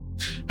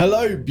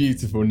Hello,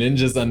 beautiful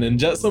ninjas and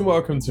ninjettes, and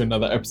welcome to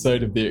another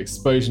episode of the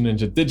Exposure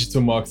Ninja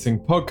Digital Marketing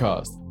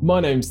Podcast. My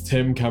name's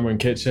Tim Cameron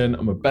Kitchen.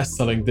 I'm a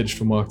best-selling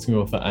digital marketing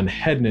author and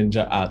head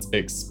ninja at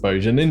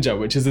Exposure Ninja,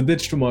 which is a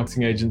digital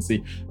marketing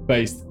agency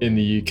based in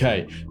the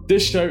UK.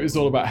 This show is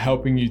all about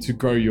helping you to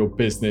grow your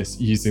business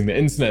using the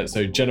internet,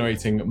 so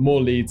generating more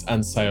leads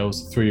and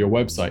sales through your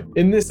website.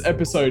 In this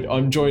episode,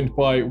 I'm joined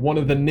by one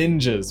of the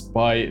ninjas,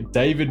 by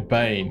David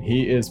Bain.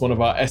 He is one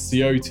of our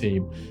SEO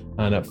team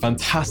and a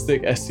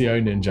fantastic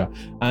SEO ninja.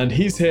 And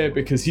he's here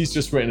because he's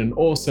just written an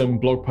awesome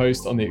blog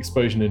post on the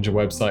Exposure Ninja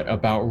website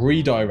about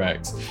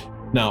redirects.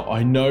 Now,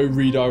 I know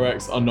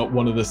redirects are not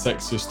one of the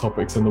sexiest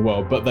topics in the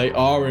world, but they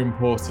are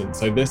important.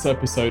 So this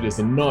episode is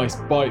a nice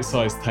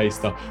bite-sized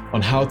taster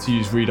on how to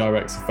use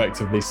redirects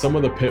effectively, some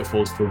of the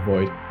pitfalls to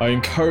avoid. I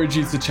encourage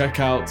you to check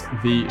out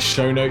the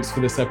show notes for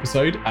this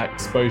episode at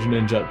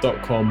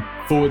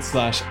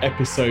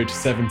exposureninja.com/episode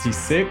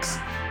 76.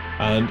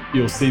 And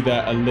you'll see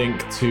there a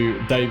link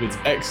to David's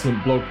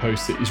excellent blog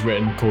post that he's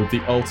written called The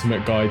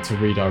Ultimate Guide to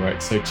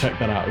Redirects. So check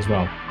that out as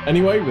well.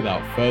 Anyway,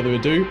 without further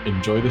ado,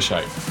 enjoy the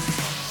show.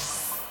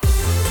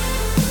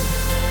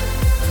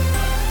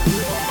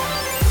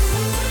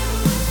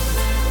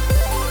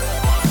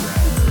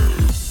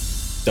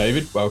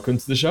 David, welcome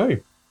to the show.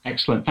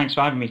 Excellent. Thanks for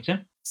having me,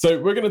 Tim.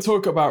 So we're going to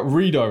talk about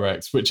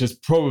redirects, which is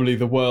probably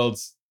the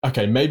world's,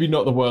 okay, maybe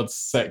not the world's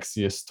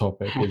sexiest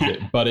topic, is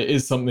it? But it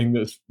is something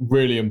that's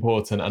really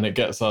important, and it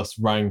gets us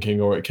ranking,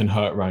 or it can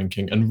hurt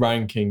ranking, and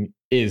ranking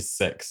is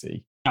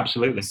sexy.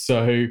 Absolutely.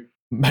 So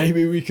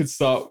maybe we could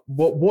start,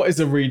 what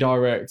is a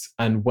redirect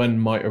and when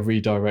might a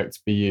redirect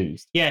be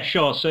used? Yeah,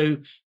 sure. So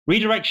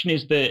redirection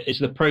is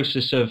the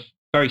process of,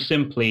 very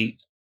simply,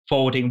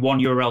 forwarding one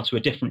URL to a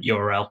different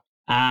URL.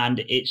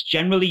 And it's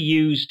generally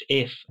used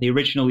if the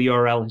original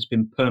URL has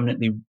been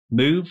permanently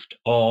moved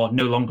or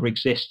no longer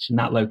exists in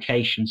that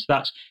location.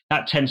 So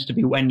that tends to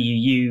be when you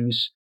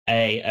use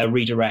a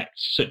redirect,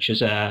 such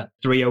as a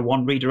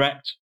 301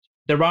 redirect.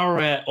 There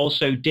are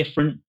also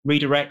different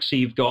redirects. So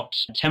you've got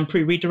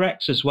temporary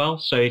redirects as well.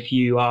 So if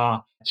you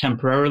are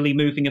temporarily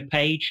moving a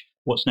page,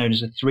 what's known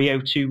as a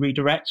 302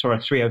 redirect or a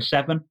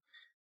 307.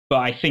 But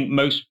I think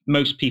most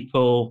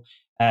people,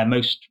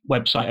 most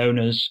website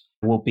owners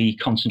will be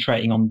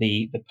concentrating on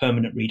the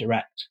permanent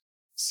redirect.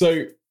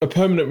 So a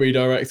permanent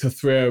redirect, a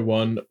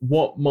 301,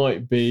 what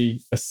might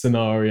be a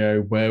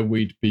scenario where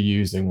we'd be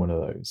using one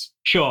of those?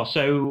 Sure.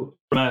 So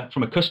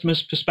from a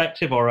customer's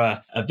perspective or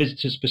a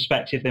visitor's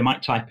perspective, they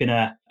might type in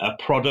a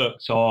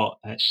product or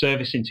a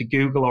service into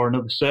Google or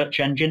another search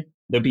engine.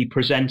 They'll be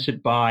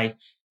presented by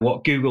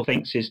what Google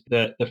thinks is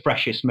the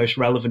freshest, most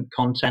relevant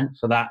content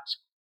for that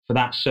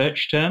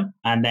search term.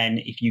 And then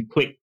if you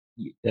click,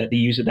 the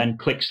user then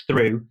clicks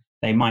through,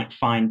 they might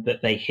find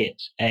that they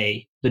hit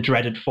the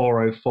dreaded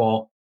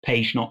 404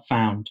 page not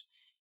found,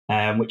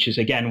 which is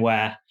again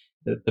where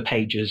the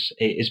page has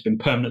been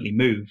permanently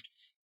moved.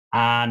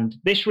 And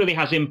this really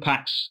has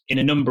impacts in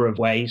a number of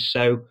ways.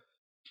 So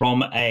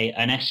from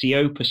an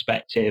SEO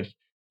perspective,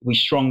 we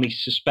strongly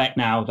suspect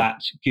now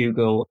that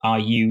Google are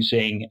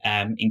using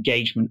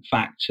engagement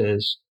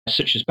factors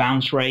such as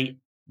bounce rate,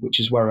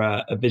 which is where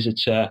a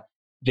visitor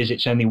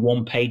visits only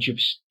one page of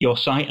your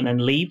site and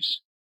then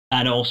leaves,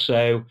 and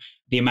also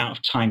the amount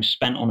of time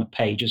spent on a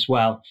page as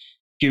well.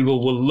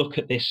 Google will look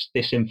at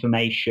this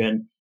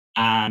information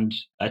and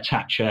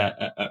attach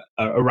a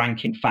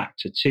ranking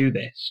factor to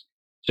this.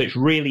 So it's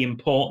really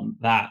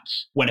important that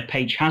when a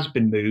page has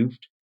been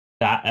moved,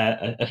 that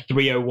a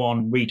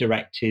 301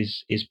 redirect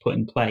is put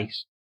in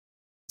place.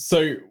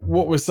 So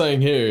what we're saying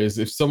here is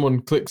if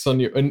someone clicks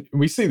on you, and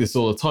we see this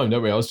all the time,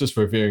 don't we? I was just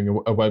reviewing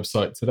a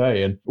website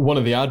today, and one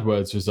of the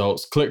AdWords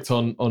results clicked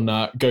on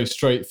that, goes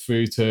straight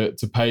through to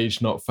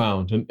page not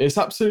found. And it's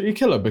absolutely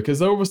killer because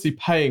they're obviously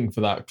paying for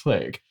that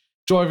click,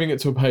 driving it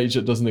to a page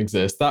that doesn't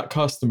exist. That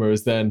customer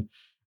is then,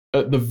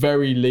 at the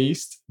very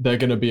least, they're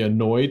going to be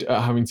annoyed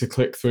at having to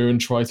click through and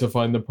try to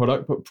find the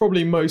product, but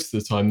probably most of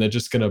the time they're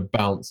just going to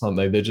bounce, aren't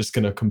they? They're just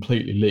going to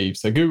completely leave.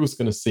 So Google's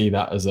going to see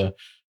that as a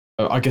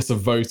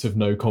vote of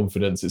no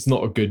confidence. It's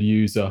not a good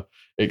user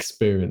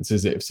experience,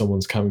 is it, if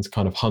someone's coming to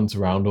kind of hunt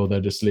around or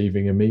they're just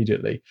leaving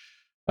immediately?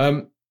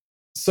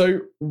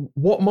 So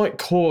what might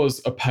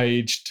cause a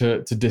page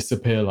to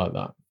disappear like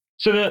that?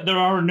 So there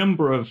are a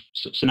number of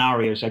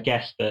scenarios, I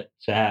guess, that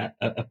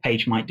a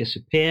page might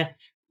disappear.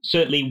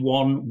 Certainly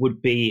one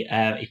would be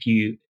if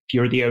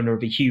you're the owner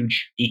of a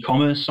huge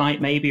e-commerce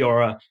site, maybe,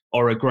 or a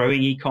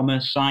growing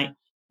e-commerce site.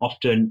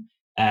 Often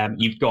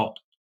you've got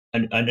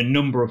a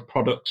number of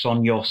products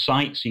on your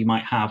site. So you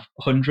might have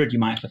 100, you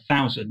might have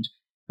 1,000.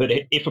 But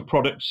if a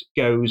product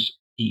goes,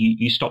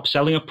 you stop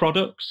selling a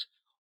product,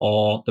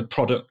 or the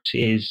product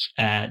is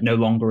no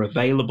longer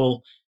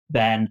available,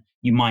 then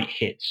you might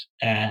hit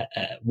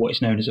what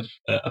is known as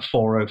a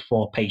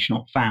 404 page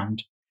not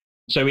found.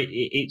 So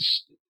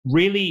it's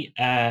really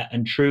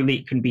and truly,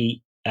 it can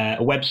be a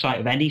website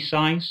of any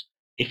size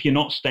if you're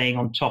not staying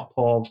on top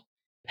of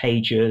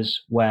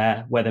pages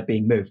where they're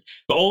being moved.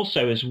 But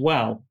also as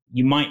well,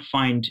 you might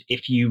find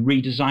if you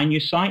redesign your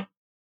site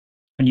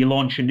and you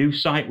launch a new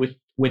site with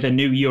with a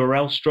new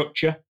URL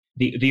structure,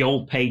 the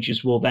old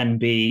pages will then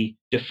be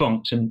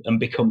defunct and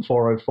become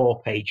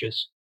 404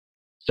 pages.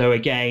 So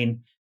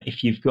again,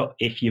 if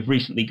you've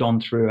recently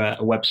gone through a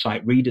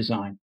website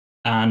redesign,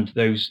 and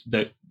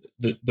the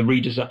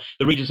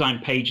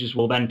redesigned pages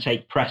will then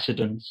take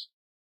precedence,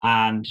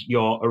 and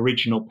your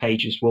original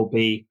pages will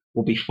be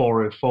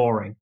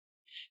 404ing.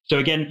 So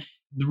again,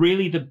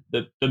 really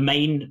the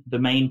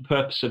main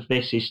purpose of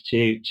this is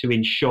to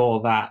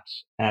ensure that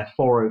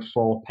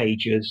 404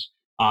 pages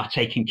are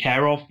taken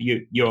care of.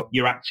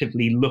 You're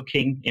actively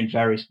looking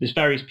there's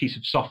various pieces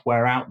of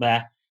software out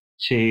there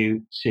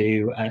to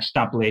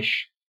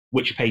establish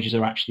which pages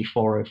are actually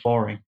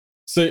 404ing.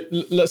 So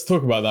let's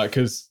talk about that,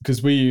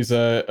 because we use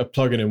a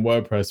plugin in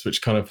WordPress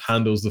which kind of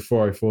handles the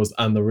 404s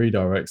and the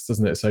redirects,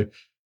 doesn't it? So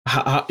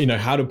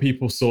how do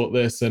people sort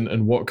this,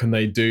 and what can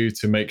they do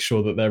to make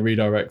sure that their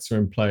redirects are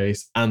in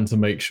place and to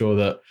make sure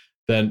that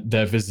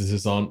their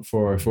visitors aren't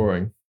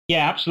 404ing?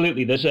 Yeah,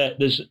 absolutely.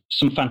 There's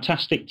some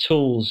fantastic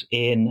tools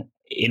in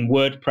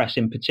WordPress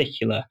in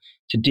particular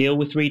to deal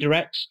with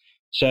redirects.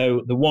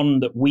 So the one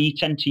that we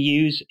tend to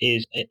use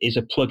is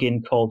a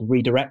plugin called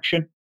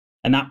Redirection,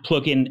 and that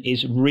plugin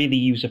is really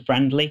user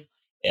friendly.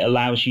 It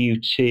allows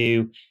you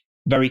to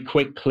very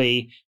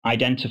quickly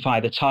identify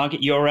the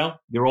target URL,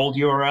 your old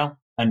URL,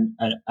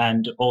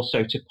 and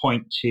also to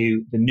point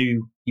to the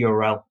new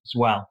URL as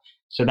well.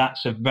 So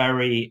that's a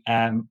very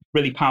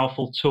really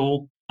powerful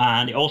tool.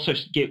 And it also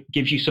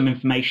gives you some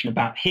information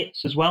about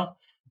hits as well.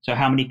 So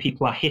how many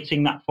people are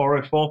hitting that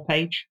 404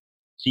 page.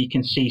 So you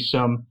can see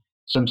some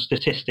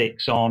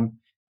statistics on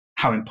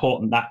how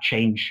important that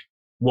change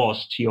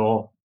was to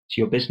your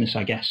business,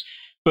 I guess.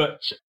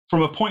 But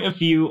from a point of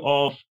view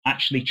of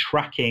actually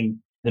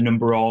tracking the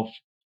number of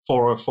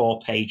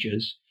 404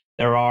 pages,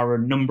 there are a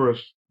number of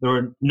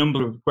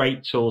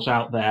great tools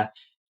out there.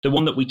 The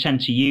one that we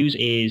tend to use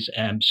is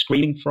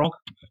Screaming Frog.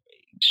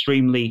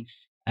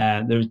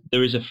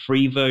 There is a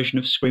free version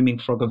of Screaming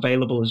Frog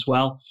available as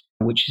well,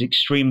 which is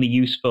extremely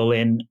useful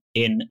in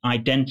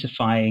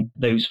identifying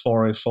those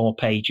 404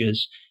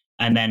 pages,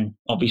 and then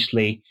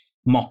obviously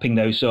mopping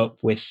those up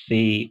with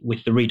the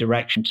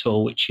redirection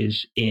tool, which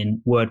is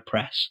in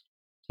WordPress.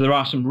 So there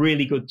are some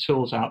really good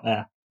tools out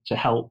there to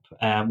help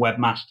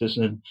webmasters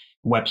and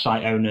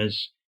website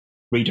owners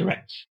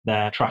redirect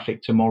their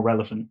traffic to more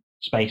relevant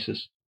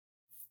spaces.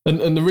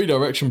 And the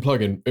redirection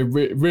plugin, it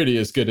really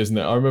is good, isn't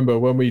it? I remember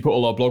when we put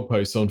all our blog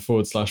posts on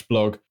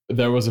 /blog,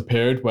 there was a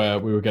period where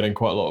we were getting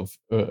quite a lot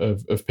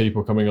of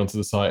people coming onto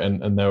the site,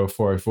 and there were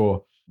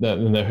 404,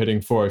 and they're hitting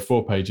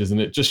 404 pages,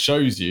 and it just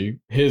shows you,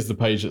 here's the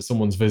page that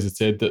someone's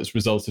visited that's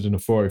resulted in a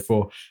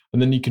 404,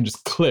 and then you can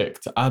just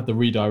click to add the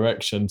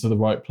redirection to the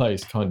right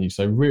place, can't you?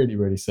 So really,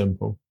 really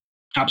simple.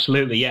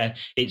 Absolutely, yeah.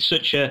 It's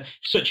such a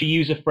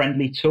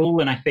user-friendly tool,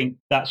 and I think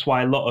that's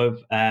why a lot of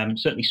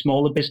certainly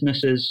smaller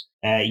businesses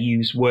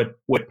use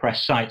WordPress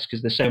sites,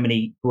 because there's so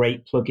many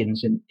great plugins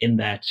in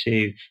there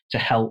to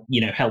help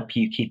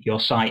you keep your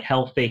site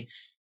healthy,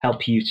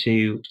 help you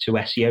to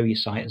SEO your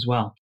site as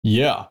well.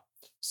 Yeah,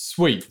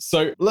 sweet.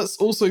 So let's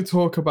also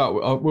talk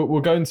about we'll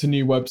go into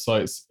new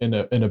websites in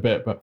a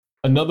bit, but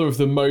another of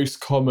the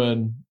most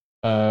common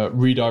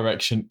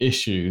redirection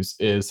issues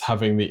is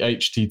having the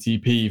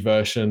HTTP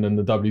version and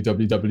the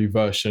www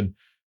version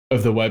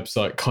of the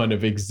website kind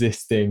of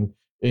existing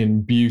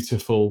in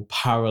beautiful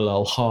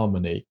parallel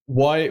harmony.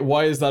 Why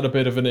is that a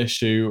bit of an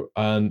issue?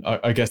 And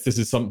I guess this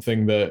is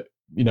something that,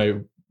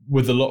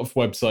 with a lot of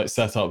website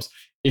setups,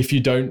 if you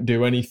don't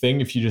do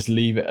anything, if you just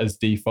leave it as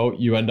default,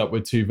 you end up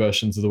with two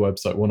versions of the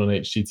website, one on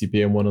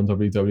HTTP and one on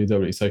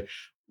www. So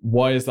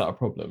why is that a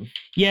problem?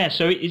 Yeah,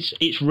 so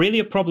it's really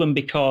a problem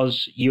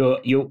because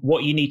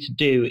what you need to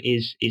do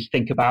is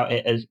think about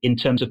it as in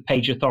terms of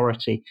page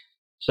authority.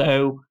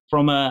 So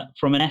from an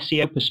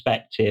SEO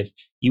perspective,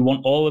 you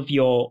want all of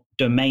your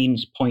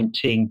domains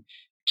pointing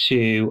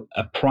to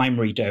a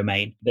primary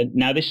domain.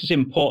 Now, this is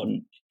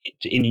important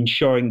in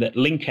ensuring that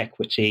link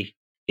equity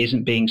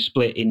isn't being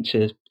split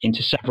into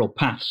several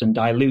paths and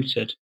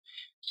diluted.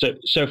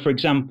 So for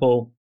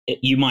example,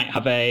 you might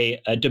have a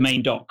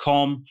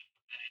domain.com.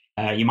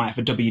 You might have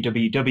a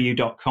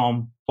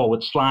www.com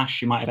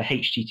 /. You might have a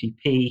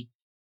HTTP,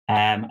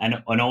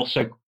 and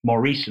also more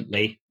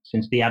recently,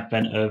 since the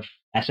advent of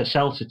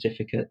SSL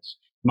certificates,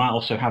 you might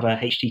also have a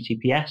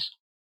HTTPS.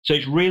 So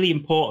it's really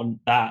important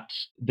that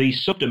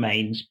these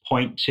subdomains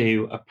point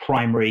to a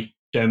primary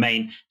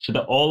domain, so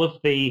that all of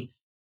the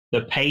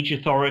page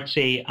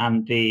authority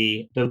and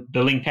the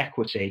link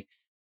equity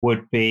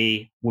would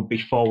be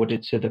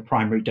forwarded to the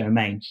primary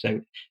domain. So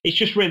it's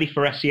just really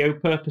for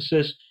SEO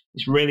purposes.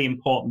 It's really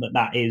important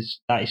that is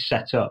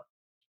set up.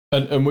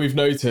 And we've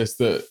noticed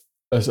that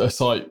a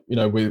site,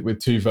 with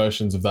two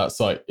versions of that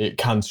site, it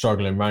can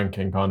struggle in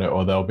ranking, can't it?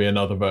 Or there'll be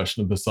another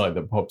version of the site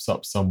that pops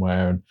up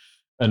somewhere,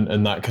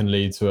 and that can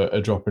lead to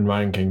a drop in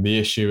ranking. The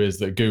issue is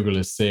that Google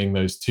is seeing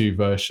those two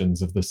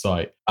versions of the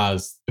site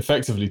as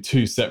effectively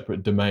two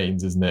separate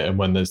domains, isn't it? And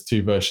when there's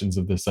two versions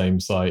of the same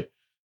site,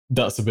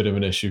 that's a bit of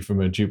an issue from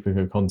a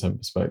duplicate content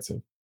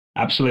perspective.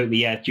 Absolutely,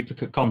 yeah.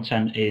 Duplicate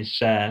content is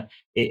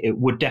it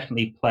would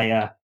definitely play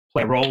a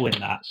role in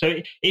that. So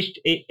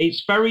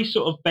it's very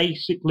sort of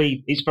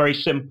basically it's very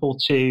simple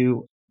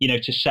to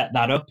to set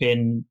that up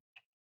in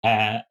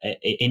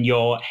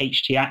your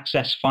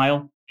htaccess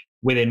file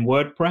within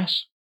WordPress,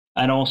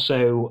 and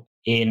also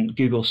in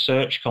Google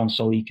Search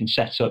Console. You can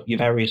set up your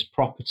various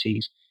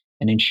properties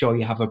and ensure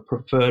you have a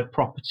preferred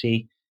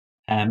property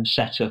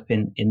set up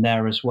in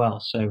there as well.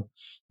 So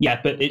yeah,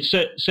 but it's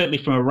certainly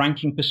from a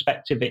ranking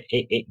perspective,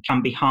 it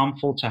can be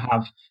harmful to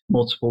have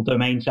multiple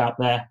domains out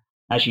there,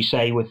 as you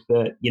say, with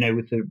the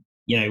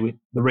with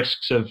the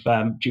risks of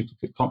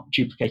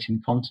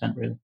duplicating content,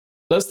 really.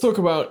 Let's talk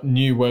about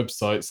new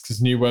websites,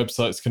 because new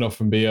websites can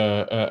often be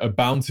a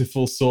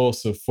bountiful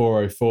source of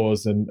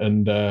 404s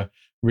and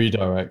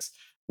redirects.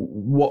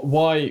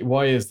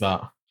 Why is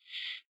that?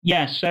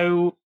 Yeah,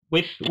 so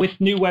with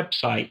new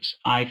websites,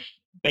 I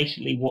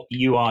basically what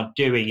you are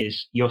doing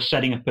is you're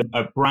setting up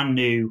a brand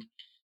new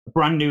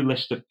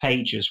list of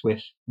pages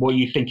with what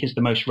you think is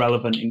the most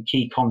relevant and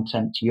key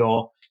content to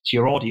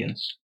your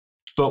audience.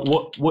 But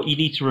what you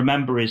need to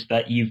remember is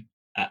that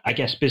I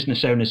guess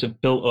business owners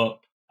have built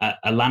up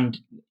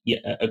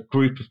a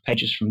group of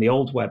pages from the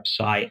old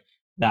website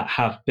that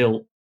have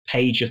built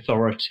page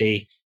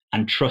authority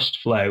and trust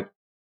flow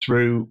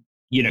through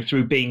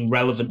through being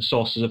relevant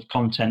sources of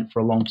content for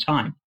a long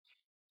time.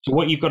 So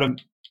what you've got to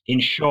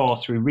ensure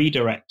through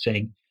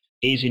redirecting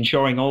is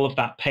ensuring all of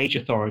that page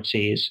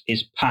authority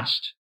is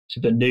passed to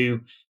the new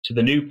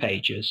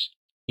pages,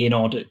 in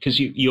order, because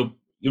you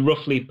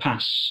roughly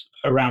pass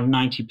around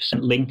 90%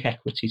 link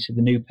equity to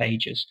the new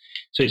pages.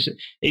 So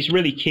it's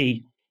really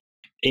key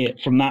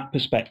from that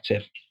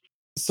perspective.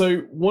 So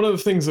one of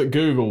the things that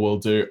Google will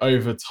do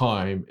over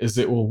time is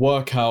it will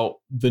work out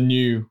the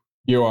new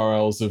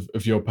URLs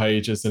of your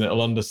pages, and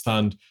it'll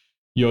understand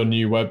your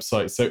new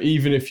website. So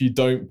even if you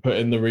don't put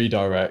in the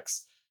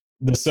redirects,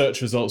 the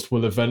search results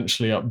will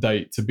eventually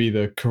update to be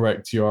the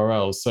correct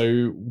URL.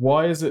 So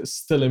why is it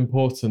still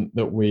important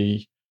that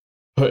we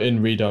put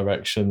in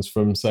redirections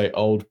from, say,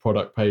 old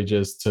product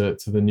pages to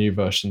the new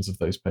versions of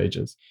those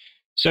pages?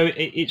 So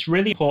it's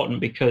really important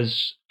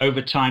because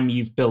over time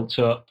you've built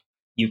up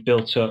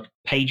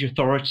page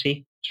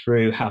authority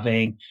through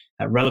having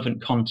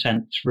relevant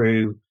content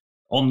through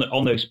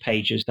on those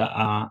pages that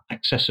are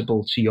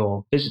accessible to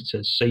your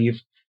visitors. So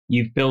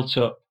you've built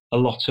up a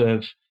lot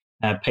of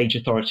page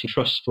authority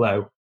trust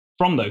flow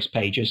from those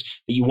pages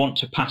that you want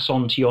to pass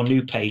on to your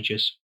new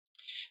pages.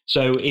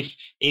 So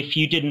if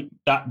you didn't,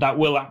 that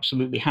will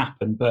absolutely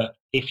happen. But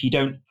if you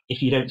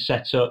don't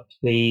set up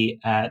the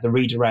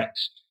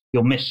redirects,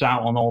 you'll miss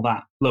out on all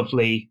that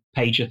lovely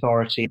page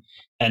authority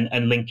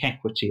and link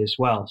equity as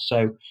well.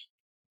 So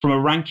from a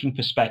ranking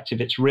perspective,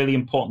 it's really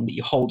important that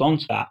you hold on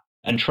to that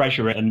and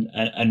treasure it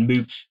and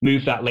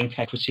move that link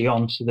equity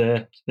onto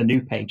the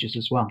new pages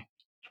as well.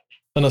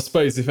 And I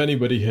suppose if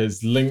anybody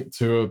has linked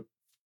to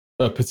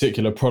a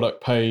particular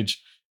product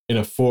page in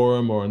a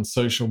forum or on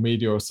social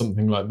media or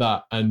something like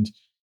that, and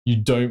you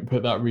don't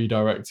put that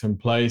redirect in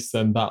place,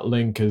 then that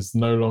link is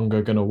no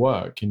longer going to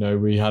work.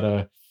 We had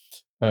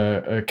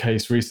a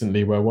case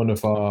recently where one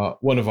of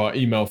our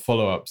email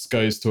follow-ups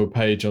goes to a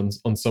page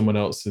on someone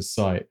else's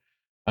site,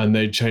 and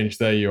they changed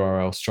their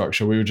URL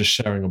structure. We were just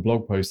sharing a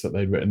blog post that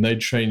they'd written.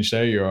 They'd changed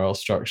their URL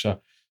structure,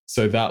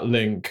 so that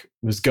link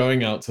was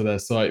going out to their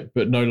site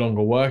but no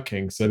longer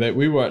working. So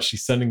we were actually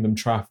sending them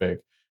traffic,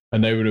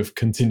 and they would have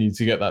continued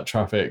to get that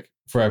traffic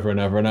forever and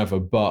ever and ever.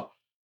 But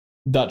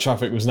that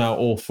traffic was now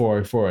all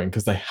 404ing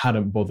because they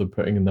hadn't bothered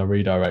putting in their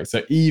redirect.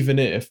 So even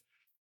if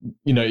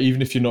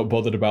you're not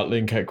bothered about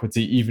link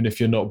equity, even if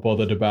you're not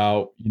bothered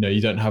about,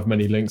 you don't have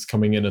many links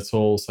coming in at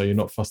all, so you're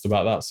not fussed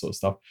about that sort of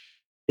stuff,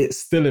 it's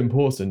still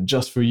important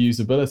just for a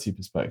usability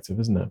perspective,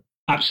 isn't it?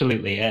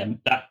 Absolutely.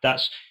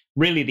 That's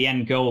really the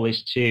end goal,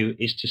 is to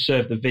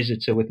serve the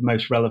visitor with the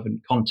most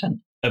relevant content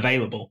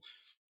available.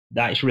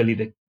 That is really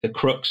the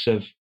crux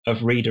of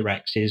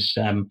redirects, is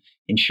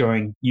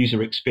ensuring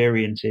user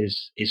experience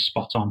is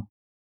spot on.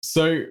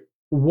 So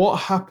what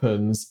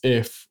happens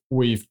if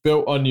we've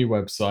built our new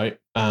website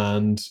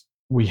and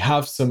we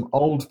have some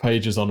old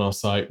pages on our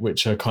site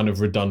which are kind of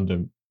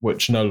redundant,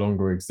 which no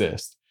longer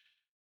exist?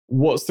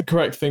 What's the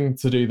correct thing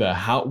to do there?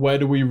 Where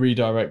do we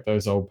redirect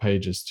those old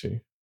pages to?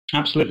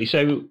 Absolutely.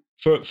 So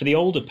for the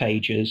older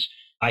pages,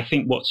 I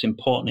think what's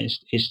important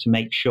is to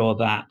make sure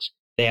that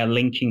they are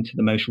linking to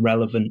the most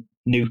relevant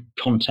new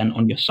content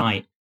on your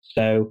site.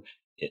 So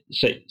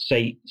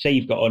say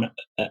you've got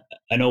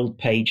an old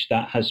page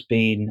that has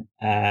been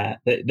that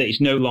is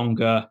no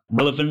longer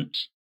relevant,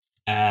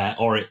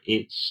 or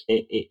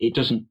it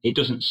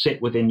doesn't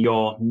sit within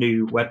your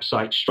new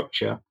website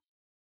structure.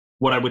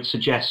 What I would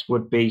suggest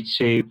would be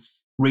to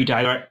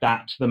redirect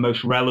that to the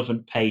most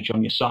relevant page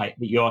on your site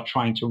that you are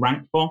trying to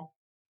rank for.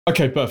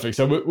 Okay, perfect.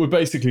 So we're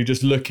basically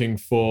just looking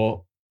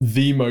for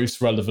the most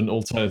relevant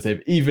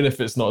alternative, even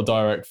if it's not a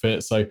direct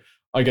fit. So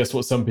I guess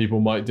what some people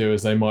might do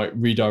is they might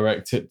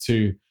redirect it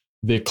to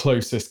the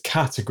closest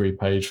category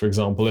page, for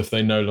example, if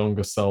they no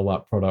longer sell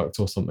that product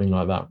or something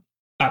like that.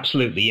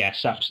 Absolutely,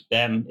 yes.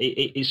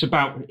 It's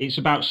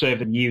about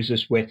serving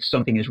users with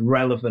something as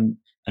relevant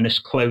and as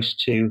close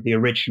to the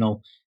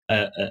original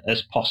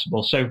as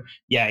possible. So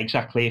yeah,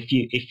 exactly.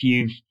 If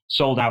you've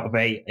sold out of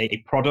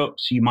a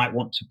product, you might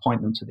want to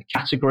point them to the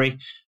category,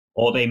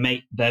 or there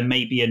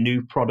may be a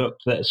new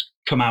product that has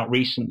come out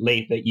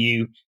recently that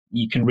you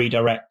can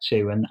redirect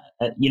to, and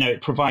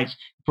it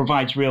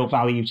provides real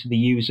value to the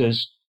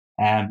users.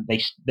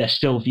 They're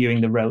still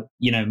viewing the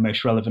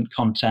most relevant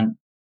content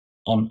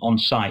on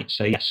site.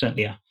 So yeah,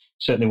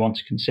 certainly want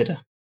to consider.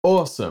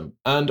 Awesome.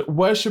 And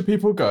where should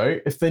people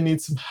go if they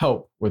need some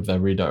help with their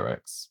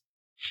redirects?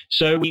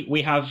 So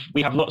we have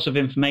lots of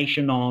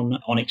information on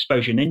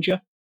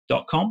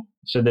exposureninja.com.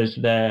 So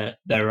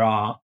there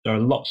are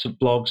lots of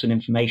blogs and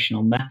information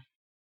on there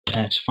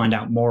to find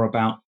out more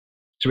about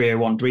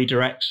 301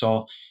 redirects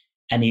or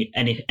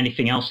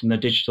anything else in the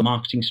digital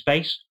marketing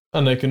space.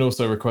 And they can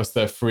also request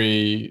their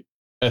free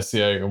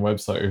SEO and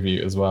website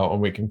review as well, and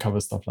we can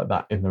cover stuff like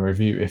that in the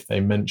review if they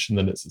mention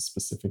that it's a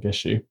specific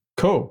issue.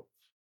 Cool.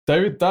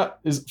 David, that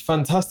is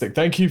fantastic.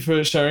 Thank you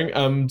for sharing.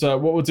 And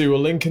what we'll do,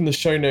 we'll link in the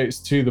show notes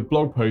to the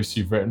blog post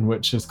you've written,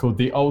 which is called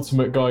The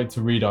Ultimate Guide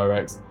to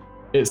Redirects.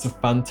 It's a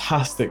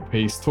fantastic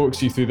piece,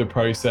 talks you through the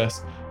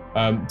process,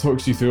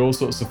 talks you through all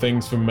sorts of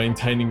things from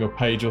maintaining your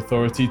page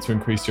authority to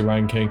increase your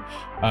ranking,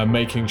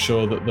 making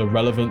sure that the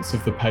relevance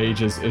of the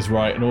page is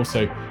right, and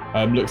also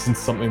looks into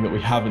something that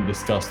we haven't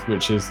discussed,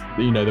 which is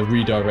the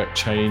redirect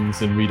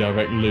chains and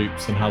redirect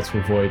loops and how to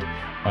avoid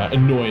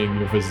annoying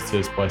your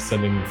visitors by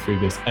sending them through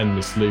this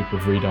endless loop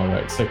of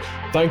redirects. So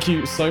thank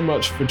you so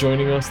much for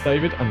joining us,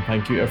 David, and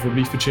thank you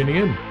everybody for tuning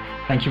in.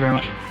 Thank you very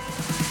much.